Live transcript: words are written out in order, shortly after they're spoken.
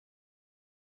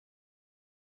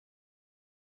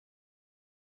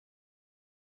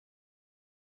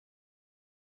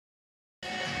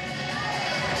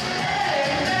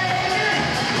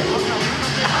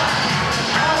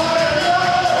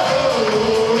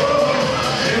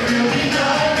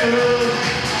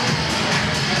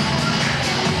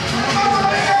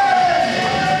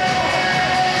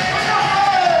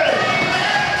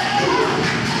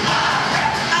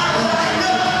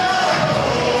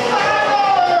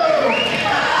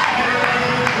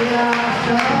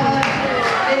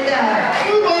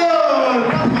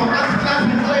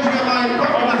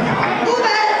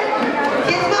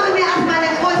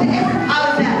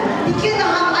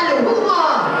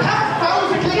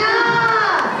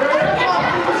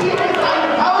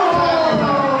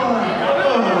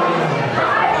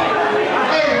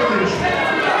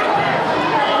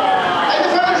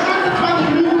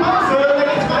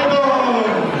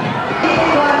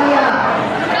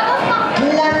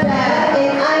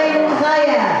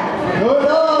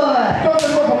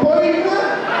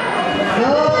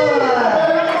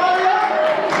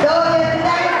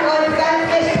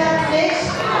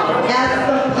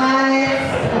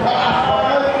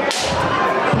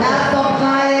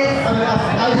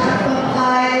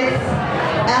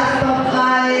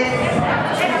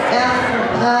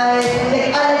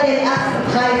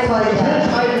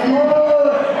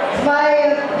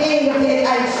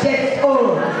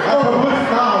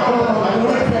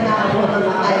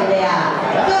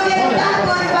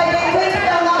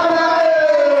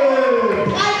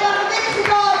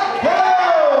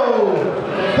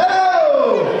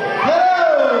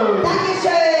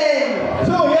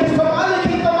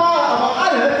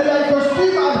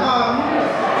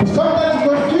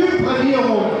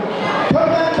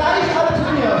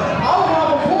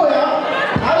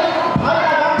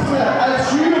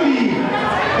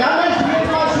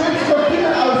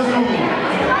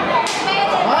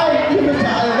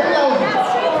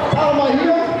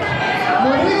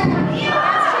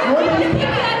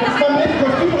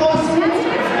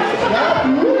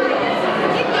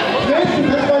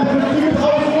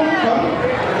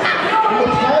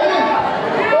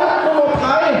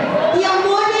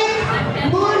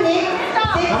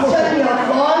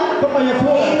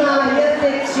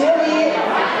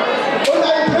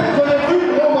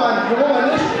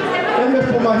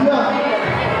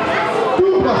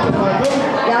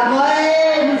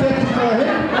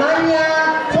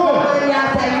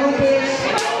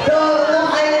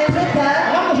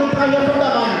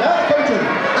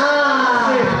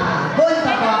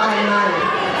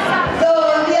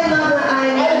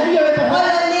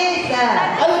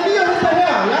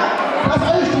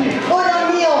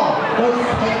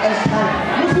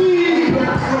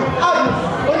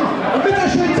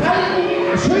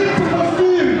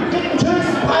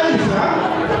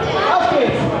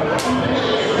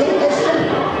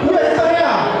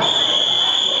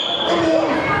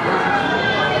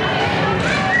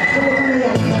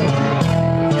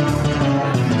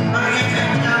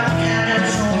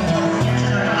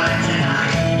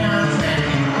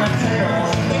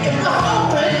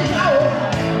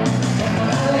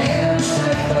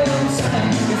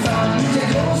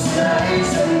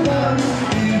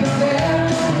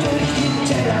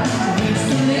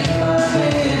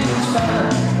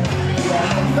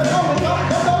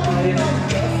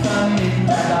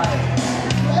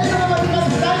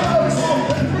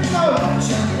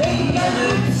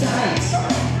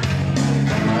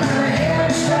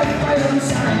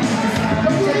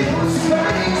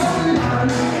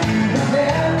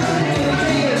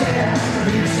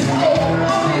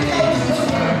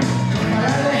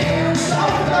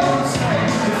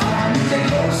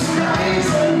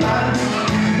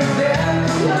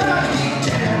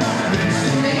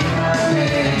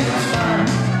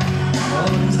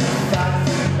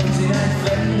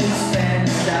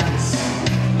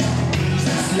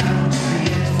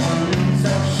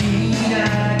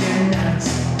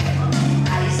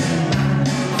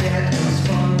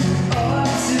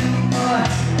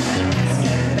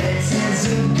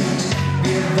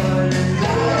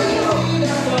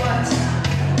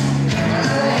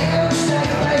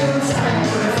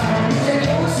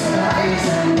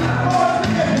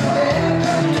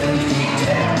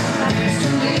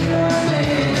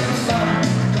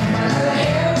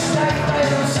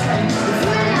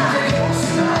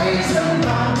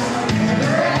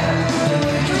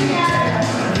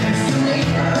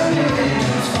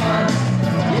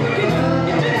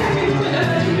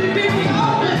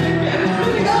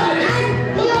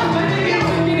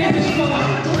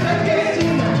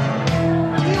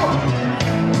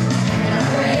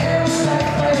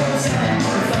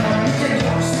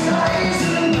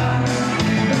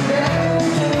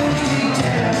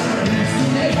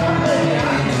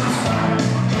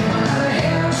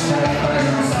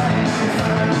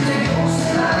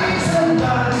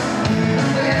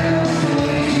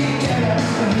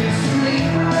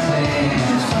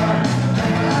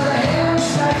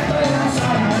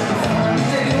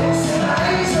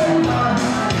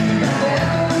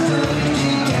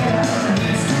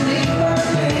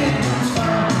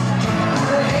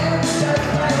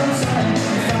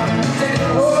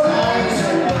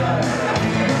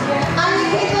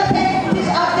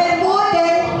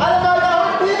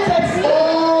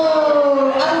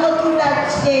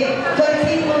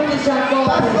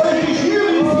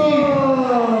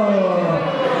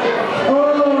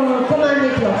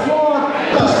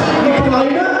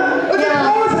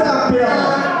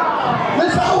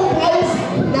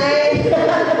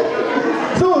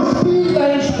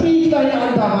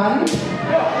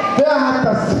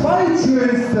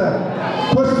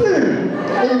Kostüm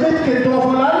im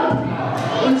Wittgendorfer Land.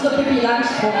 Unsere Pippi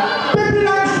Langstrumpf. Pippi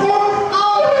Langstrumpf!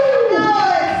 Auf!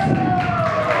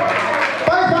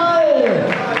 Beifall!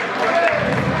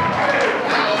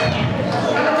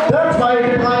 Der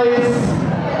zweite Preis.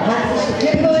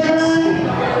 Herzlichen Glückwunsch.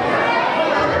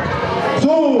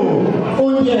 So,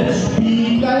 und jetzt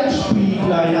Spieglein,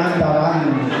 Spieglein an der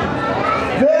Wand.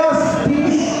 Wer ist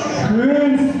die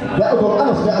schönste, oder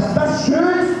anders, wer ist das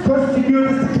schönst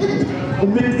kostümierteste Kind im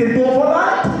Wittgendorfer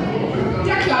Land?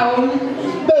 Der Clown.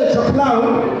 Welcher Clown?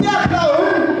 Der Clown!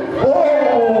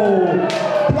 Oh!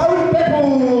 Clown Beppo!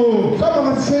 Schau mal,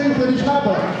 was ich schön für dich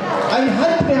habe. Ein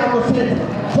Handwerkerset,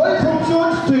 voll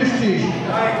funktionstüchtig.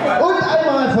 Und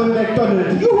einmal von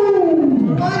McDonald's.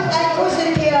 Juhu! Und ein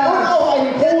Kuscheltier. Und auch ein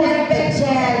großes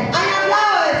Bettchen. Ein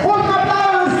Applaus. Und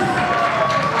Applaus!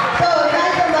 So,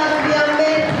 weiter machen wir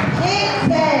mit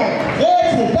Rätsel.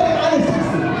 Rätsel, bleiben alle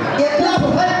sitzen. Ihr Ja, so,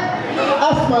 halt.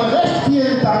 Erstmal recht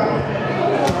vielen Dank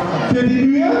für die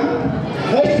Mühe.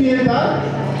 Recht vielen Dank.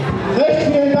 Recht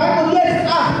vielen Dank. Und jetzt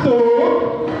Achtung!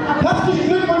 Herzlichen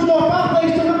Glückwunsch noch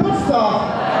nachträglich zum Geburtstag.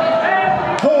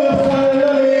 Hoch soll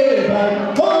er leben,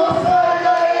 hoch soll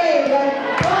er leben,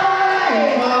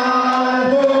 einmal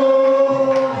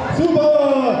hoch. Super!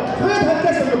 Fred hat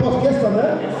gestern Geburtstag, gestern, ne?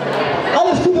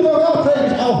 Alles Gute noch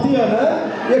nachträglich auch dir, ne?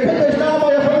 Ihr könnt euch nachher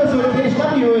mal ja von uns so den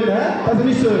Schnappi holen, ne? Also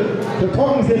nicht so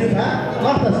trocken sitzen, ja?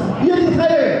 Mach das. Hier die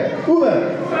Dreie, Uwe.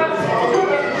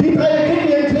 Die Dreie kriegen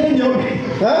wir in kleinen Jungen.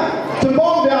 Ja? Zum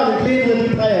Morgen werden kleine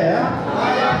die Dreie,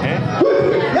 ja?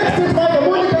 Gut, jetzt geht's weiter.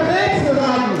 Monika, Rätsel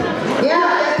raten. Ja,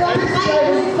 das soll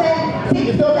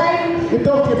Ihr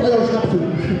dürft jetzt euren Schnaps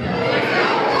tun.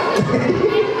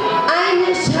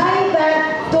 eine Scheibe,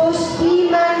 durch die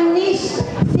man nicht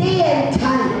sehen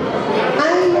kann.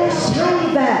 Eine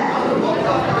Scheibe.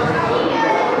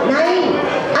 Nein,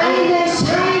 eine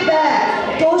Scheibe,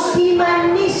 durch die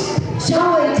man nicht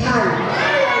schauen kann.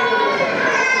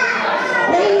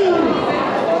 Nein.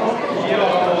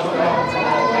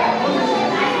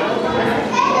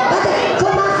 Warte,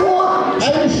 komm mal vor.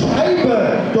 Eine Scheibe,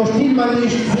 durch die man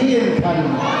nicht sehen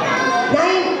kann.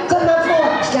 Nein, komm mal vor.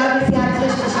 Ich glaube, sie hat es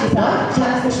richtig gesagt. Ich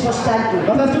habe es nicht verstanden.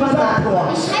 Was hast du gesagt? Vor.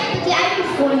 Die Scheibe, die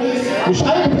eingefroren ist. Die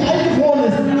Scheibe, die eingefroren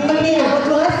ist. Nee, aber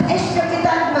du hast echt für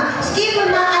Gedanken gemacht. Ich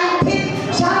gebe mal einen Tipp.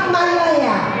 Schau mal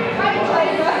hierher.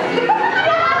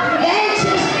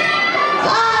 Welches?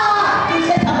 Du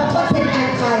setzt aber trotzdem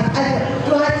einen Kreis. Also,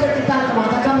 du hast für Gedanken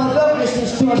gemacht. Da kann man wirklich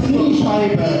nicht Die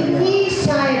Kniescheibe. Die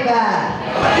Scheibe.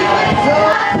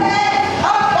 So.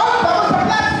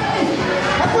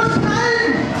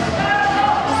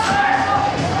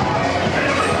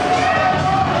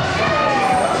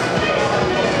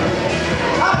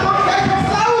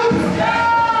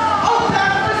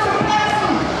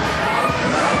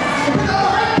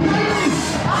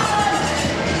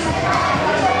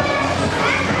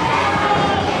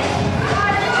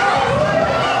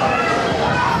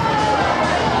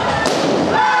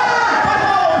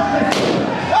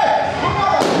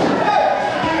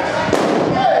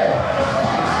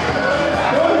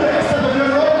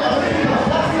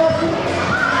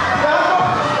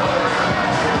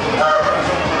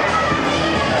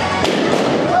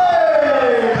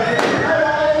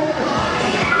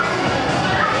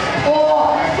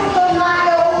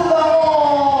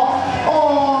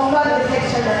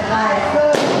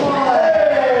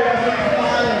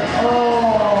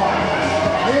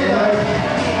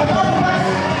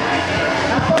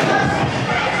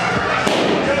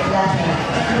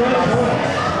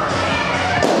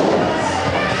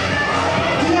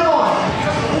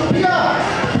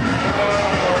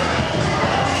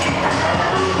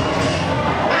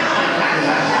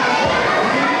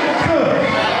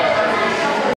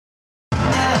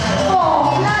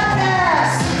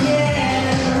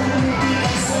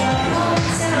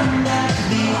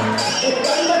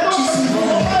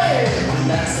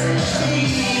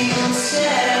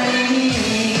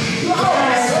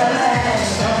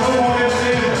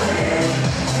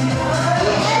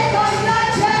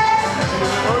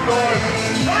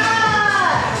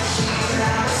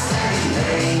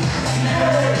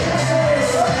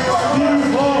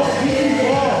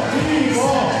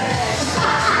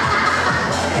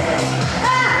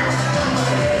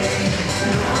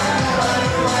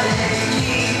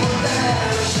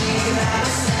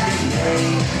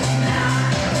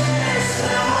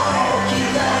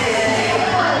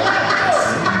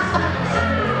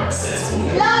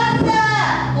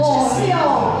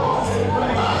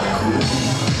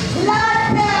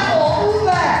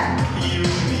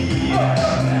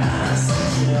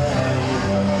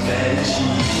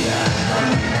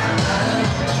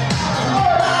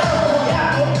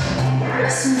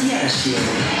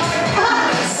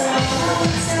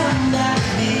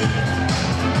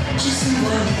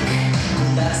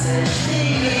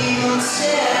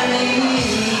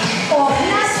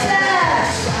 Oh,